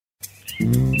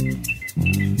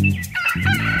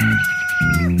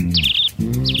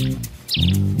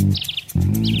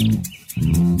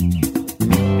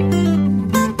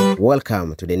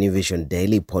Welcome to the New Vision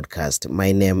Daily Podcast.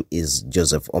 My name is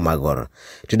Joseph Omagor.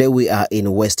 Today we are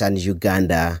in western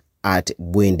Uganda at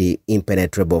Bwindi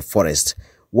Impenetrable Forest,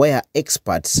 where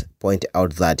experts point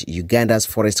out that Uganda's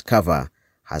forest cover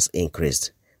has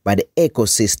increased, but the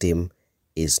ecosystem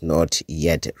is not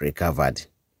yet recovered.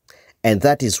 And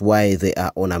that is why they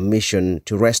are on a mission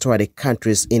to restore the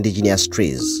country's indigenous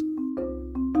trees.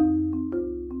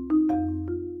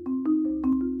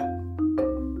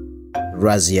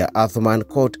 Raziah Athman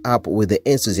caught up with the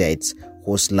enthusiasts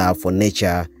whose love for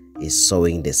nature is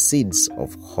sowing the seeds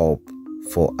of hope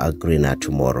for a greener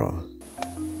tomorrow.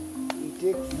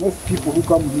 Most people who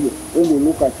come here, when they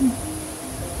look at it,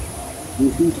 they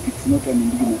think it's not an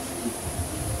indigenous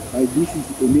tree. This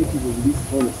is a native of this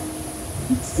forest.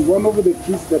 It's one of the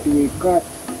trees that were cut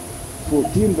for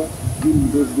timber during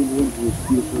those days when it was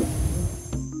still forest.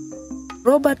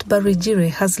 Robert Barijire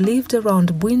has lived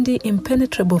around Bwindi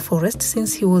Impenetrable Forest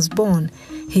since he was born.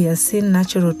 He has seen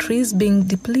natural trees being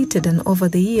depleted and over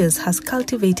the years has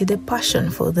cultivated a passion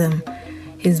for them.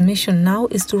 His mission now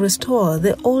is to restore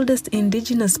the oldest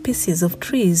indigenous species of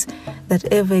trees that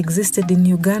ever existed in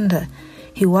Uganda.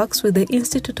 He works with the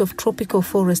Institute of Tropical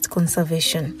Forest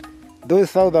Conservation.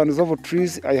 Those thousands of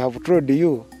trees I have told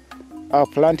you are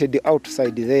planted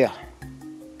outside there,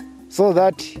 so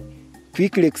that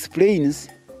quickly explains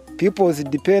people's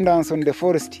dependence on the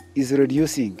forest is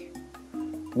reducing.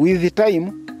 With the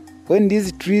time, when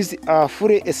these trees are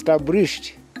fully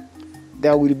established,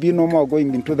 there will be no more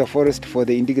going into the forest for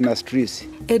the indigenous trees.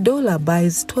 $1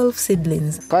 buys 12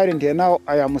 seedlings. Currently now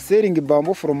I am selling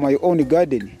bamboo from my own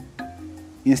garden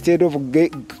instead of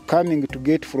coming to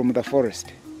get from the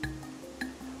forest.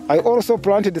 I also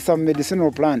planted some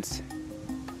medicinal plants.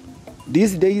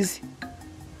 These days,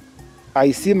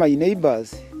 I see my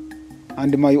neighbors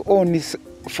and my own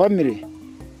family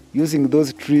using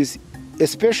those trees,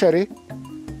 especially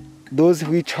those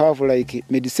which have like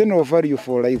medicinal value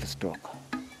for livestock.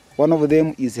 One of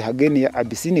them is Hagenia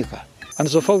abyssinica. And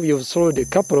so far we have sold a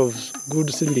couple of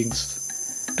good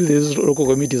seedlings to these local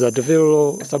communities at very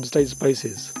low subsidized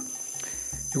prices.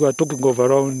 You are talking of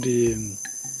around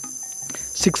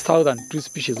 6,000 tree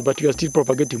species, but you are still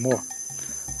propagating more,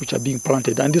 which are being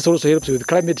planted. And this also helps with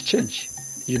climate change,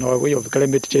 a way of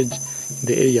climate change in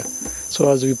the area. So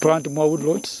as we plant more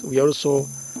woodlots, we are also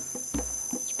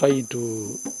trying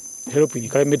to help in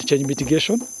climate change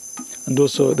mitigation, and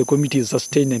also the community is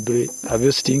sustainably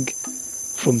harvesting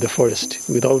from the forest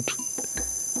without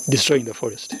destroying the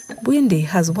forest. Bwindi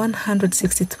has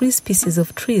 163 species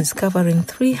of trees covering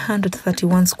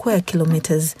 331 square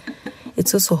kilometers.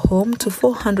 It's also home to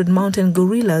 400 mountain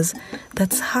gorillas.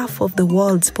 That's half of the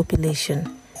world's population.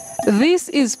 This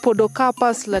is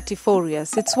Podocarpus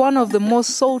latifolius. It's one of the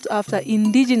most sought-after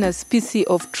indigenous species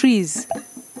of trees.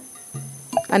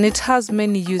 And it has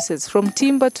many uses, from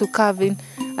timber to carving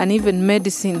and even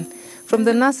medicine. From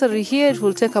the nursery here, it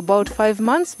will take about 5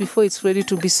 months before it's ready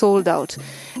to be sold out.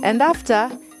 And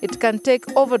after, it can take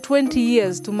over 20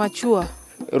 years to mature.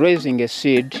 Raising a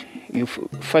seed,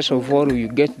 first of all, you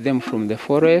get them from the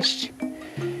forest,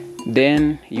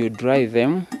 then you dry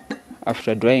them.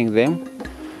 After drying them,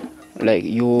 like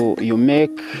you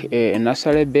make a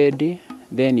nursery bed,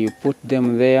 then you put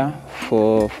them there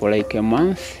for like a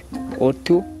month or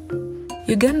two.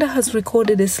 Uganda has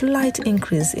recorded a slight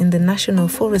increase in the national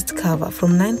forest cover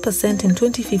from 9% in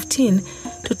 2015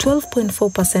 to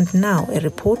 12.4% now, a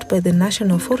report by the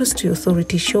National Forestry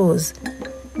Authority shows.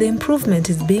 The improvement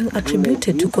is being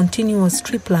attributed to continuous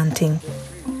tree planting.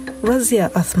 Raziah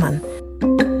Athman.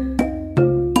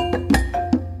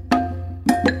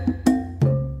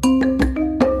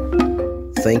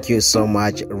 Thank you so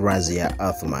much, Raziah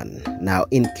Athman. Now,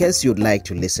 in case you'd like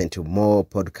to listen to more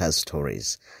podcast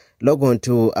stories, log on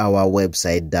to our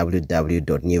website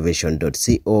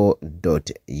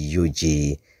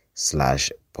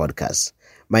www.newvision.co.ug/podcast.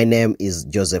 My name is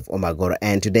Joseph Omagor,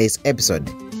 and today's episode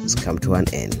has come to an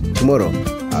end. Tomorrow,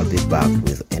 I'll be back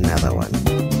with another one.